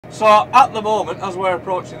So at the moment, as we're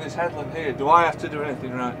approaching this headland here, do I have to do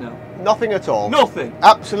anything right now? Nothing at all. Nothing?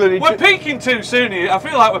 Absolutely. We're peaking too soon here. I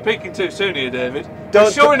feel like we're peaking too soon here, David. Don't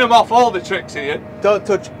We're showing them off all the tricks here. Don't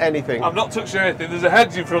touch anything. I'm not touching anything. There's a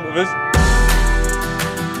hedge in front of us.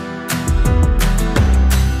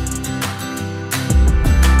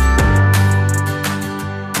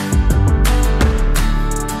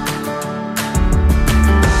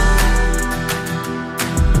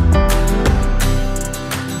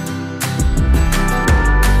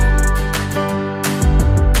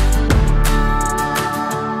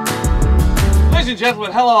 Ladies and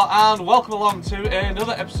gentlemen, hello and welcome along to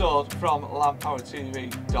another episode from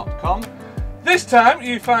LandPowerTV.com. This time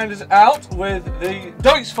you find us out with the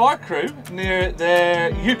Deutz-Fahr crew near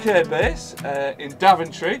their UK base in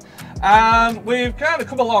Daventry, and we've kind of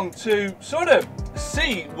come along to sort of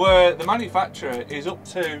see where the manufacturer is up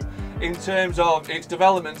to in terms of its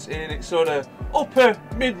developments in its sort of upper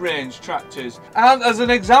mid-range tractors. And as an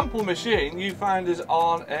example machine, you find us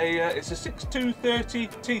on it's a 6230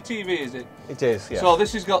 TTV, is it? It is, yes. So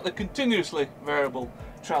this has got the continuously variable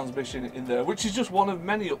transmission in there, which is just one of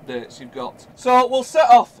many updates you've got. So we'll set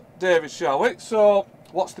off, David, shall we? So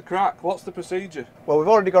what's the crack? What's the procedure? Well, we've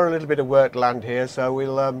already got a little bit of work land here, so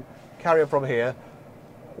we'll carry on from here.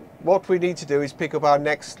 What we need to do is pick up our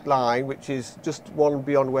next line, which is just one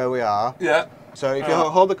beyond where we are. Yeah. So if you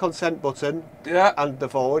hold the consent button, yeah, and the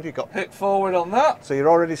forward, you've got... Hit forward on that. So you're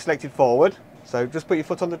already selected forward. So just put your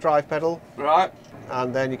foot on the drive pedal. Right.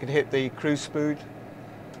 And then you can hit the cruise speed.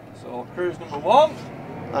 So cruise number 1.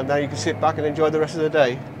 And then you can sit back and enjoy the rest of the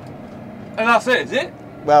day. And that's it, is it?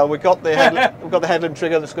 Well, we've got the headland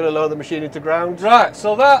trigger that's going to lower the machine into ground. Right,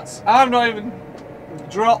 so that's... I've not even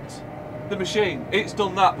dropped the machine. It's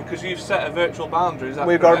done that because you've set a virtual boundary, is that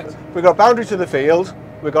correct? We've got a boundary to the field.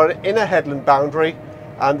 We've got an inner headland boundary,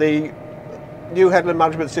 and the new headland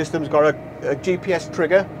management system's got a GPS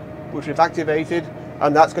trigger, which we've activated,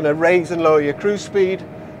 and that's going to raise and lower your cruise speed,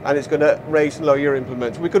 and it's going to raise and lower your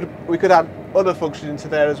implements. We could add other functions into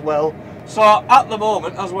there as well. So at the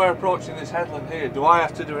moment, as we're approaching this headland here, do I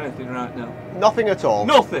have to do anything right now? Nothing at all.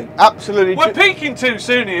 Nothing? Absolutely. We're peaking too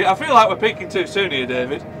soon here. I feel like we're peaking too soon here,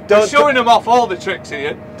 David. We're showing them off all the tricks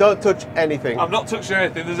here. Don't touch anything. I'm not touching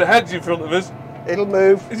anything. There's a hedge in front of us. It'll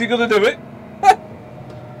move. Is he going to do it?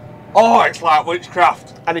 Oh, it's like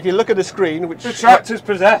witchcraft. And if you look at the screen, which the tractor's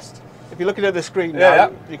possessed. If you're looking at the screen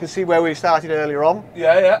now, you can see where we started earlier on.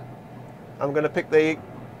 Yeah, yeah. I'm going to pick the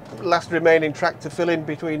last remaining track to fill in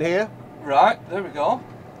between here. Right, there we go.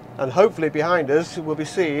 And hopefully behind us we'll be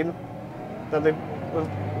seeing that the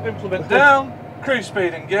implement down, cruise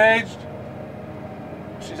speed engaged.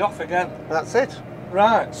 She's off again. That's it.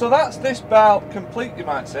 Right, so that's this bout complete, you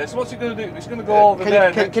might say. So what's it going to do? It's going to go over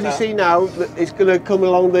there. Can you see now that it's going to come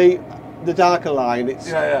along the darker line? It's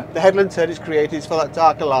the headland turn is created for that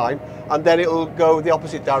darker line, and then it will go the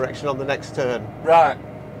opposite direction on the next turn. Right,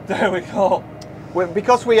 there we go.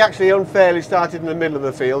 Because we actually unfairly started in the middle of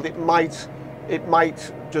the field, it might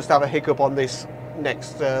just have a hiccup on this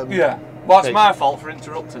next. Yeah, well, it's my fault for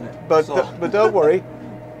interrupting it. But but don't worry,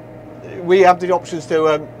 we have the options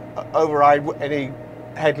to override any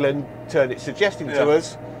headland turn it's suggesting to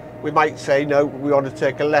us. We might say no, we want to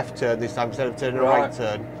take a left turn this time instead of turning a right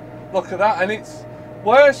turn. Look at that, and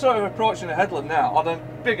we're sort of approaching a headland now on a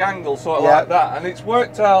big angle, sort of like that, and it's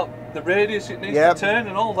worked out the radius it needs to turn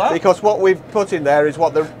and all that. Because what we've put in there is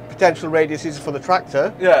what the potential radius is for the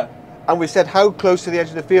tractor. Yeah. And we said how close to the edge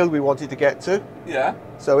of the field we want it to get to. Yeah.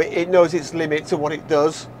 So it knows its limits and what it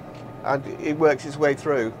does, and it works its way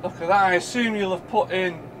through. Look at that. I assume you'll have put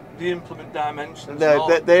in the implement dimensions.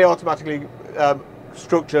 They automatically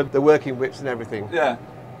structure the working widths and everything. Yeah.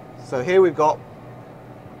 So here we've got...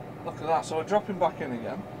 Look at that. So we're dropping back in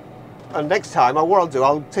again. And next time, what I'll do,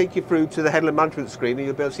 I'll take you through to the headland management screen and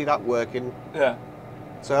you'll be able to see that working. Yeah.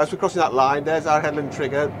 So as we're crossing that line, there's our headland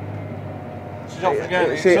trigger. She's off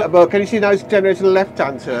again. Well, can you see now it's generating a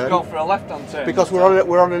left-hand turn? It's gone for a left-hand turn. Because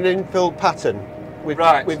we're on an infill pattern. We've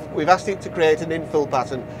asked it to create an infill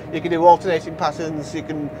pattern. You can do alternating patterns. You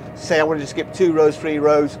can say I wanted to skip 2 rows, 3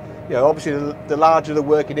 rows. You know, obviously the larger the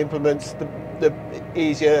working implements, the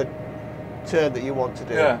easier turn that you want to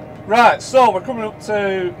do. Yeah. Right. So we're coming up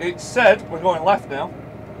to. It said we're going left now.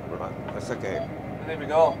 Right. That's okay. And here we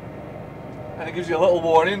go. And it gives you a little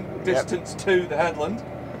warning. Distance to the headland.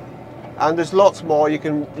 And there's lots more. You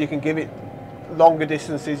can give it longer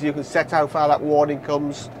distances. You can set how far that warning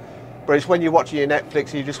comes. But it's when you're watching your Netflix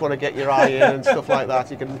and you just want to get your eye in and stuff like that.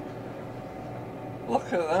 You can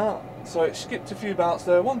look at that. So it skipped a few bouts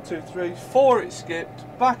there. 1, 2, 3, 4. It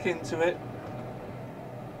skipped back into it.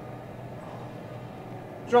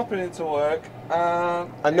 dropping into work,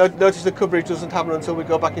 and notice the coverage doesn't happen until we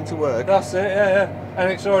go back into work. That's it, yeah. And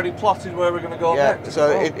it's already plotted where we're going to go next. So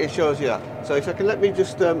it shows you that. So if I can, let me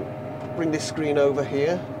just bring this screen over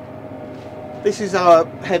here. This is our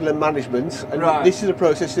headland management, and this is a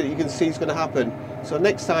process that you can see is going to happen. So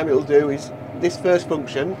next time it'll do is this first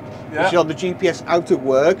function, which is on the GPS out of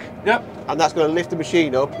work, and that's going to lift the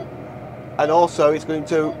machine up, and also it's going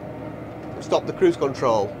to stop the cruise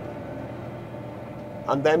control.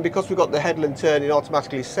 And then because we've got the headland turning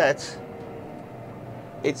automatically set,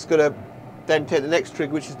 it's going to then take the next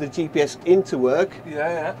trigger, which is the GPS into work,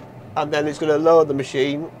 and then it's going to lower the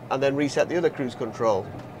machine and then reset the other cruise control.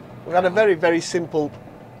 We've had a very, very simple...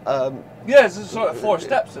 there's sort of 4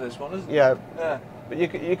 steps to this one, isn't there? Yeah. But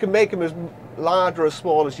you can make them as large or as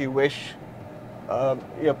small as you wish. You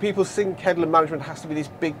know, people think headland management has to be this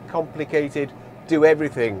big, complicated, do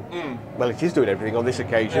everything. Well, it is doing everything on this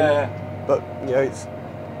occasion. But you know, it's...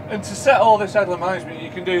 And to set all this headland management,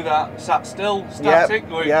 you can do that sat still, static.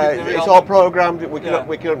 Or you can do it it's all programmed.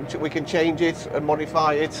 We can change it and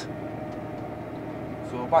modify it.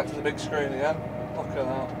 So back to the big screen again. Look at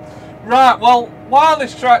that. Right, well, while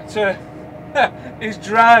this tractor is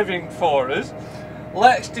driving for us,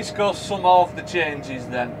 let's discuss some of the changes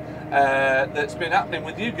then that's been happening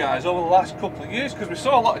with you guys over the last couple of years, because we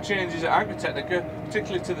saw a lot of changes at Agritechnica,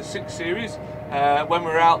 particularly to the 6 Series when we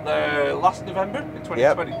were out there last November in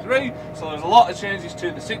 2023. So there's a lot of changes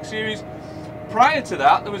to the 6 Series. Prior to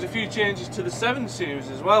that, there was a few changes to the 7 Series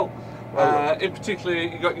as well. In particular,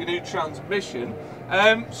 you got your new transmission.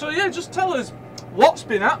 So yeah, just tell us what's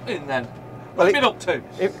been happening then. What's been up to?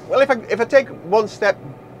 If I take one step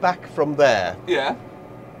back from there,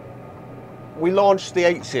 we launched the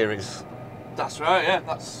 8 Series. That's right, yeah.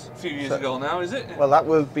 That's a few years ago now, is it? Well, that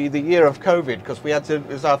will be the year of COVID, because we had to. It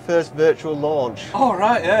was our first virtual launch. Oh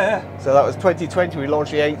right, yeah. So that was 2020. We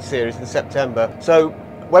launched the 8 Series in September. So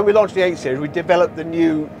when we launched the 8 Series, we developed the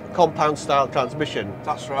new compound style transmission.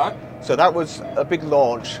 That's right. So that was a big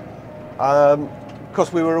launch.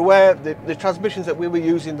 Because we were aware that the transmissions that we were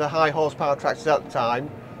using, the high horsepower tractors at the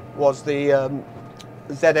time, was the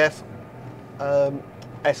ZF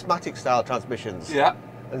S-Matic style transmissions. Yeah.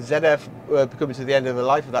 And ZF were coming to the end of the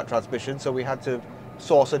life of that transmission, so we had to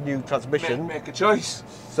source a new transmission. Make a choice.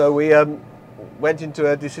 So we went into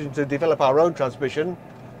a decision to develop our own transmission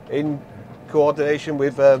in coordination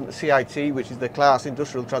with CIT, which is the Class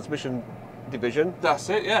Industrial Transmission Division. That's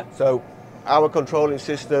it, yeah. So our controlling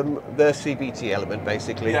system, the CVT element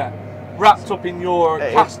basically. Yeah. Wrapped up in your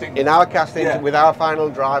casting. In our casting, with our final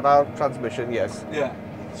drive, our transmission, yes. Yeah.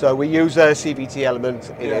 So we use a CVT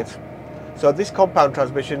element in it. So this compound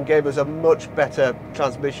transmission gave us a much better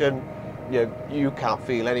transmission. You know, you can't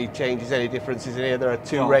feel any changes, any differences in here. There are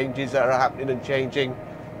 2 ranges that are happening and changing.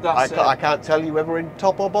 I can't tell you whether we're in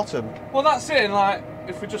top or bottom. Well, that's it. And like,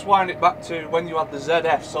 if we just wind it back to when you had the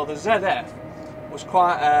ZF, so the ZF was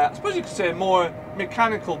quite, I suppose you could say, more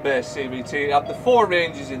mechanical-based CVT. It had the 4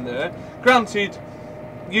 ranges in there. Granted,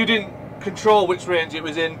 you didn't control which range it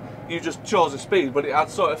was in. You just chose a speed, but it had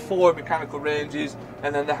sort of 4 mechanical ranges,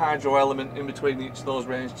 and then the hydro element in between each of those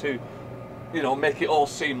ranges to, you know, make it all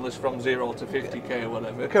seamless from 0 to 50k or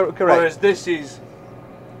whatever. Correct. Whereas this is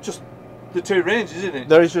just the 2 ranges, isn't it?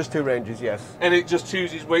 There is just 2 ranges, yes. And it just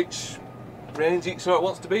chooses which range it sort of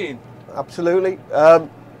wants to be in. Absolutely.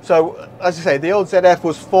 So, as I say, the old ZF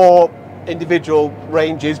was 4 individual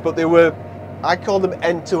ranges, but they were, I call them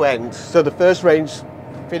end-to-end. So the first range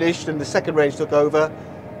finished, and the second range took over.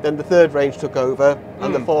 Then the third range took over,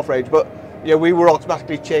 and the 4th range. But yeah, we were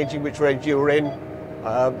automatically changing which range you were in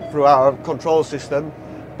through our control system.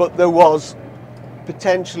 But there was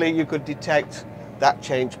potentially, you could detect that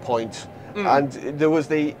change point, and there was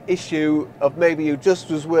the issue of maybe you just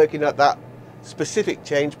was working at that specific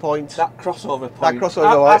change point. That crossover point. That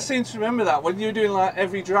crossover. I seem to remember that when you were doing like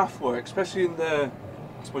every draft work, especially in the,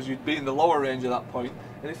 I suppose you'd be in the lower range at that point,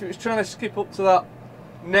 and if it was trying to skip up to that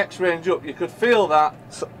next range up, you could feel that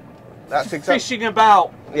that's fishing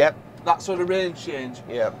about. Yep. That sort of range change.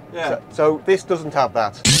 Yeah. So this doesn't have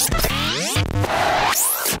that.